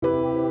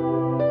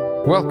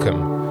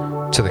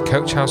Welcome to the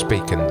Coach House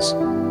Beacons.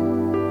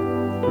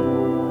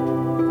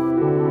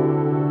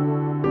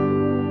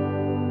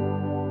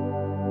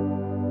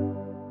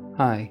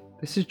 Hi,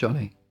 this is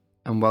Johnny,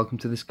 and welcome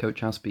to this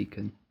Coach House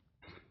Beacon.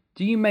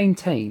 Do you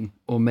maintain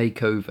or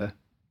make over?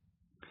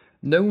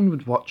 No one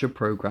would watch a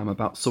programme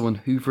about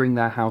someone hoovering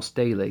their house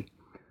daily,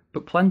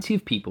 but plenty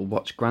of people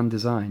watch grand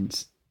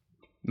designs.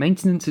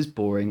 Maintenance is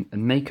boring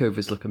and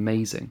makeovers look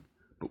amazing,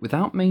 but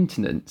without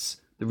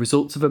maintenance, the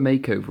results of a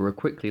makeover are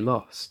quickly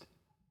lost.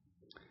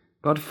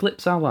 God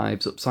flips our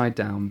lives upside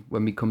down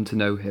when we come to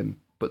know Him,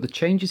 but the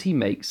changes He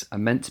makes are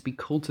meant to be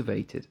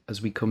cultivated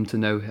as we come to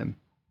know Him.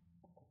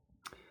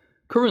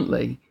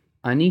 Currently,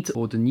 I need to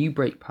order new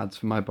brake pads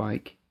for my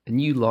bike, a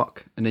new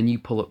lock and a new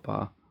pull-up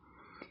bar.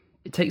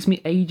 It takes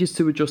me ages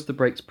to adjust the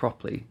brakes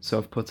properly, so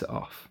I've put it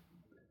off.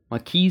 My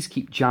keys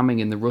keep jamming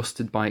in the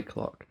rusted bike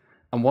lock,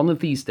 and one of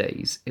these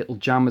days it'll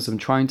jam as I'm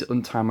trying to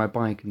untie my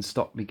bike and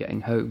stop me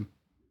getting home.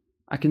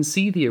 I can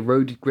see the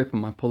eroded grip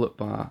on my pull-up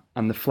bar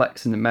and the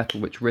flex in the metal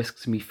which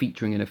risks me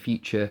featuring in a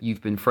future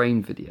You've Been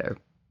Framed video.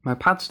 My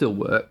pads still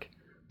work,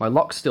 my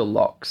lock still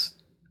locks,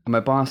 and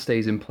my bar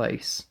stays in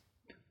place.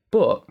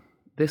 But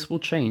this will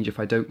change if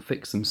I don't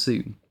fix them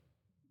soon.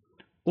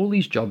 All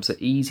these jobs are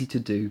easy to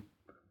do,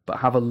 but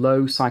have a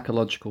low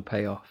psychological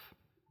payoff.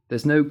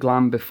 There's no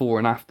glam before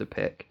and after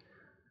pic,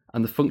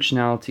 and the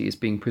functionality is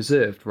being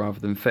preserved rather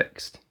than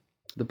fixed.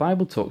 The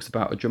Bible talks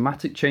about a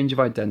dramatic change of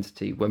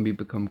identity when we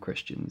become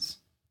Christians.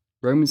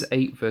 Romans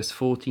 8 verse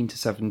 14 to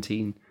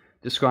 17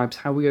 describes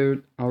how we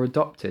are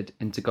adopted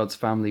into God's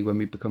family when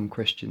we become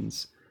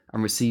Christians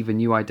and receive a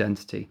new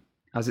identity.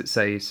 As it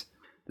says,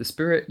 "The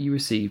Spirit you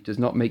received does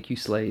not make you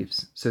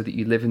slaves so that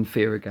you live in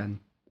fear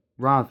again.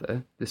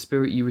 Rather, the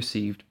Spirit you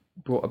received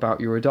brought about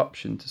your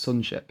adoption to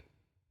sonship."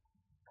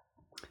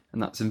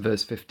 And that's in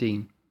verse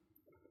 15.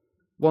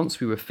 Once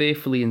we were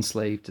fearfully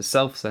enslaved to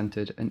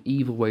self-centered and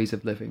evil ways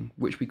of living,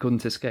 which we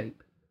couldn't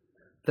escape.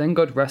 Then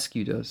God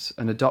rescued us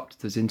and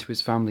adopted us into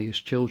His family as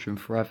children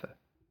forever.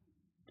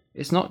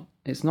 It's not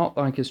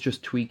like it's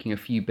just tweaking a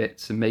few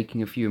bits and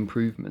making a few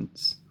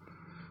improvements.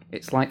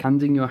 It's like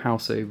handing your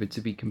house over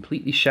to be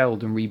completely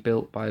shelled and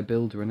rebuilt by a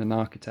builder and an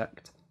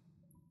architect.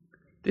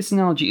 This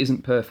analogy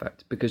isn't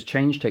perfect because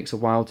change takes a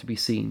while to be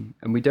seen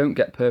and we don't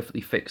get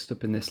perfectly fixed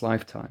up in this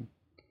lifetime.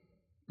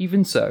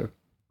 Even so,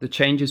 the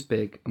change is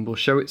big and will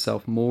show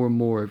itself more and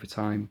more over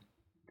time.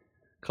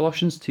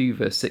 Colossians 2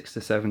 verse 6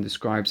 to 7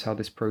 describes how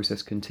this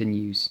process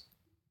continues.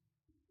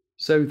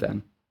 So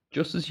then,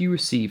 just as you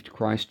received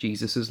Christ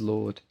Jesus as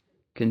Lord,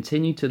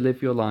 continue to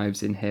live your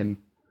lives in Him,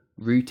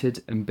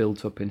 rooted and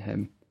built up in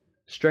Him,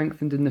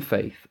 strengthened in the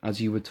faith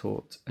as you were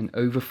taught, and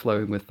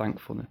overflowing with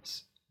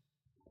thankfulness.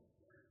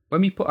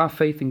 When we put our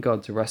faith in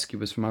God to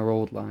rescue us from our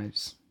old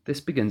lives, this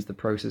begins the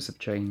process of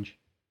change.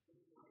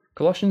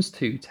 Colossians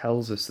 2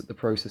 tells us that the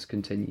process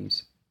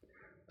continues.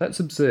 Let's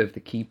observe the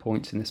key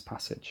points in this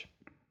passage.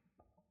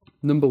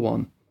 Number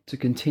 1, to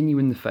continue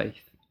in the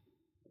faith.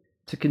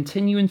 To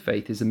continue in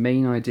faith is the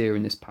main idea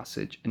in this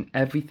passage, and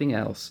everything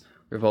else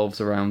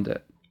revolves around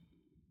it.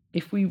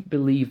 If we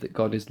believe that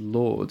God is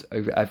Lord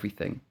over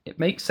everything, it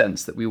makes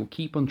sense that we will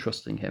keep on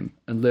trusting Him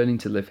and learning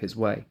to live His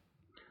way.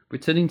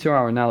 Returning to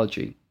our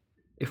analogy,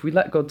 if we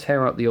let God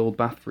tear out the old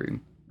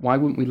bathroom, why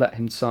wouldn't we let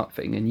Him start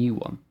fitting a new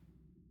one?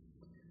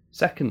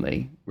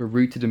 Secondly, we're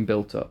rooted and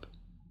built up.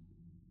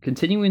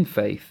 Continuing in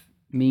faith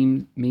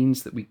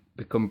means that we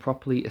become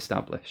properly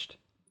established.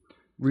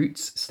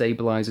 Roots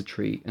stabilize a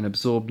tree and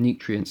absorb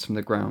nutrients from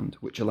the ground,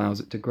 which allows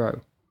it to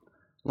grow.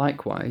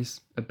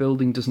 Likewise, a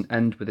building doesn't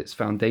end with its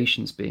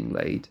foundations being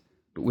laid,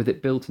 but with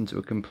it built into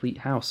a complete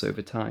house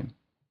over time.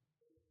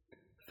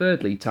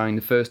 Thirdly, tying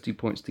the first 2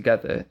 points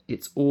together,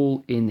 it's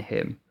all in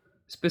Him.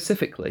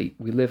 Specifically,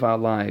 we live our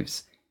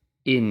lives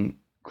in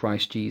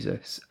Christ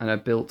Jesus and are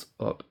built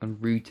up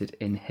and rooted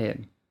in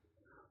Him.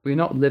 We're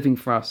not living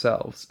for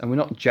ourselves, and we're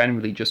not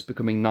generally just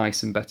becoming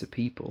nice and better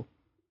people.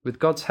 With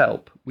God's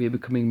help, we are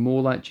becoming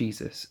more like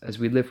Jesus as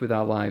we live with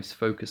our lives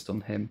focused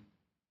on Him.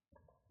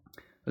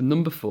 And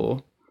number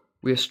 4,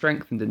 we are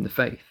strengthened in the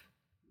faith.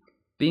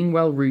 Being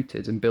well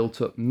rooted and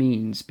built up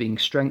means being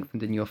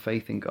strengthened in your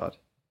faith in God.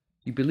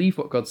 You believe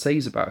what God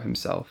says about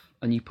Himself,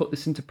 and you put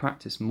this into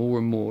practice more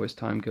and more as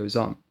time goes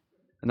on,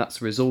 and that's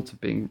the result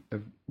of being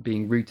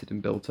rooted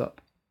and built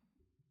up.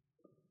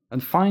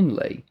 And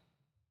finally,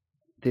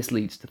 this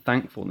leads to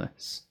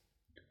thankfulness.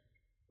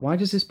 Why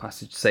does this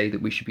passage say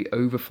that we should be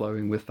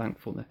overflowing with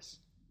thankfulness?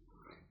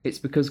 It's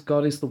because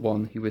God is the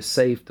one who has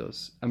saved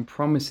us and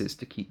promises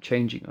to keep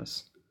changing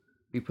us.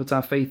 We put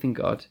our faith in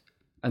God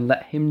and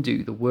let Him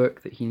do the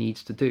work that He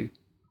needs to do.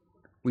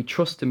 We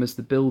trust Him as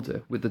the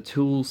builder with the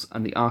tools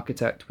and the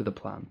architect with a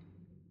plan.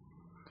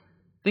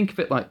 Think of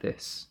it like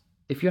this.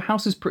 If your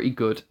house is pretty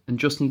good and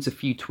just needs a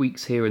few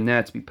tweaks here and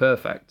there to be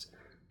perfect,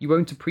 you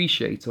won't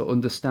appreciate or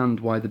understand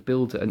why the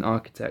builder and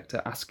architect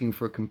are asking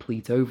for a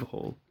complete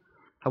overhaul.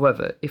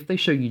 However, if they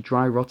show you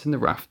dry rot in the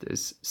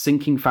rafters,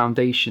 sinking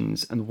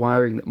foundations and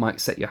wiring that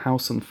might set your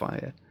house on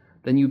fire,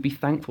 then you would be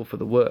thankful for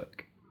the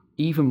work,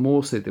 even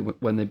more so than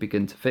when they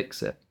begin to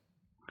fix it.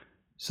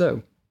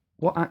 So,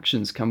 What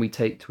actions can we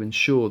take to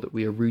ensure that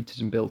we are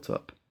rooted and built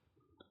up?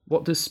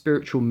 What does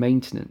spiritual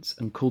maintenance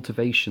and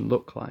cultivation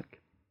look like?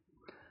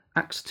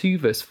 Acts 2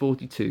 verse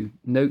 42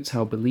 notes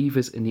how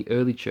believers in the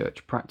early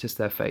church practiced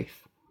their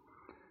faith.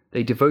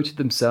 They devoted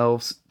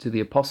themselves to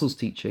the apostles'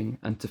 teaching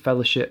and to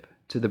fellowship,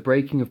 to the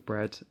breaking of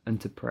bread and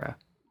to prayer.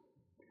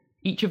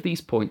 Each of these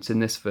points in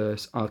this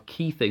verse are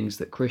key things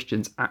that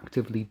Christians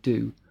actively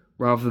do,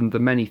 rather than the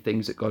many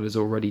things that God has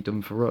already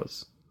done for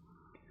us.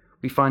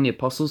 We find the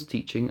apostles'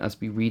 teaching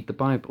as we read the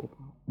Bible.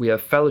 We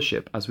have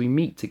fellowship as we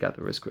meet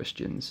together as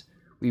Christians.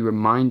 We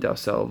remind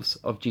ourselves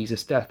of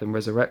Jesus' death and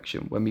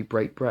resurrection when we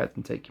break bread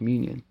and take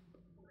communion.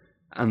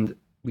 And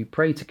we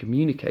pray to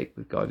communicate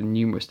with God in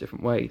numerous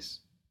different ways.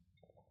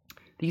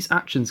 These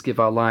actions give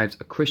our lives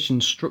a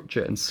Christian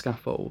structure and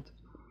scaffold.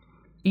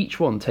 Each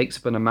one takes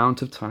up an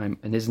amount of time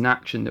and is an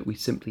action that we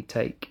simply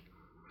take.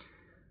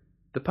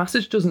 The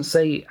passage doesn't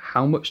say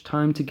how much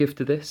time to give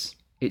to this.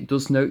 It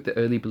does note that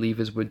early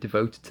believers were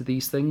devoted to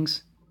these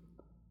things.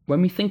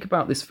 When we think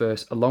about this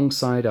verse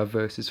alongside our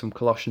verses from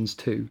Colossians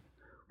 2,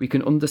 we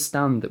can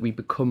understand that we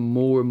become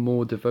more and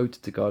more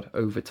devoted to God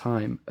over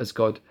time as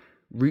God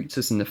roots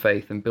us in the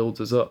faith and builds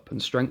us up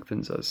and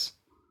strengthens us.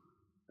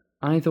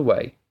 Either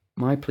way,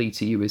 my plea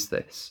to you is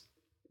this: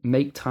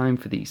 make time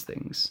for these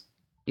things.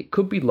 It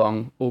could be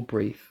long or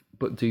brief,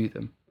 but do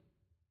them.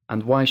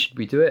 And why should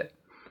we do it?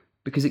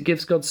 Because it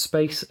gives God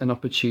space and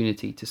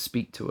opportunity to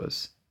speak to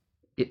us.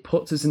 It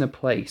puts us in a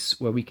place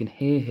where we can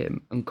hear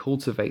him and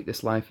cultivate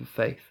this life of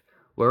faith,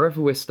 wherever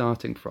we're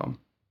starting from.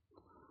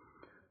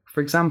 For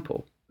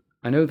example,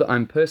 I know that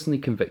I'm personally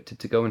convicted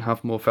to go and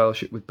have more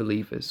fellowship with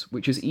believers,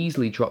 which has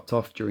easily dropped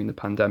off during the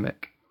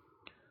pandemic.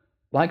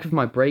 Like with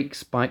my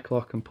breaks, bike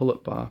lock and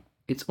pull-up bar,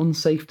 it's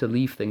unsafe to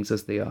leave things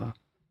as they are.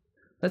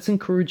 Let's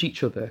encourage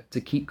each other to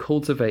keep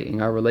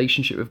cultivating our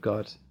relationship with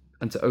God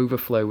and to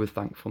overflow with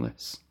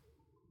thankfulness.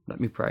 Let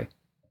me pray.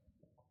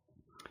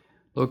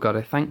 Lord God,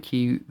 I thank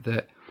you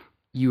that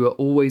you are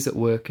always at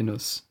work in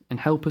us, and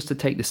help us to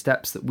take the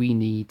steps that we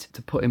need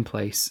to put in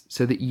place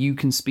so that you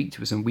can speak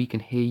to us and we can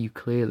hear you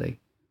clearly.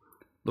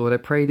 Lord, I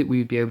pray that we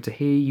would be able to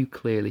hear you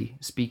clearly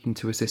speaking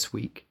to us this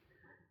week.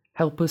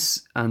 Help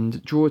us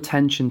and draw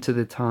attention to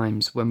the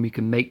times when we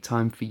can make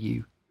time for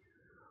you,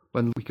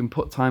 when we can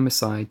put time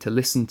aside to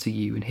listen to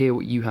you and hear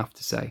what you have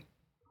to say.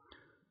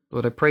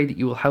 Lord, I pray that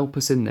you will help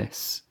us in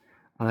this,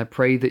 and I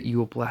pray that you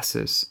will bless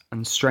us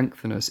and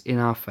strengthen us in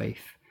our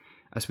faith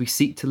as we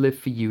seek to live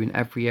for you in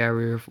every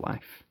area of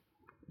life.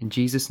 In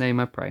Jesus' name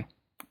I pray.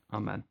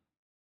 Amen.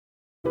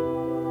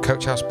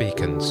 Coach House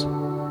Beacons,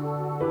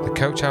 the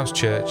Coach House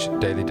Church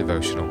Daily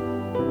Devotional.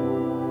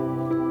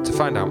 To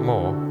find out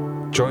more,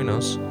 join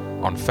us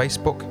on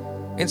Facebook,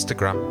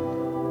 Instagram,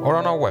 or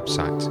on our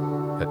website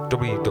at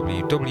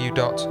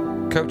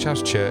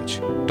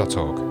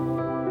www.coachhousechurch.org.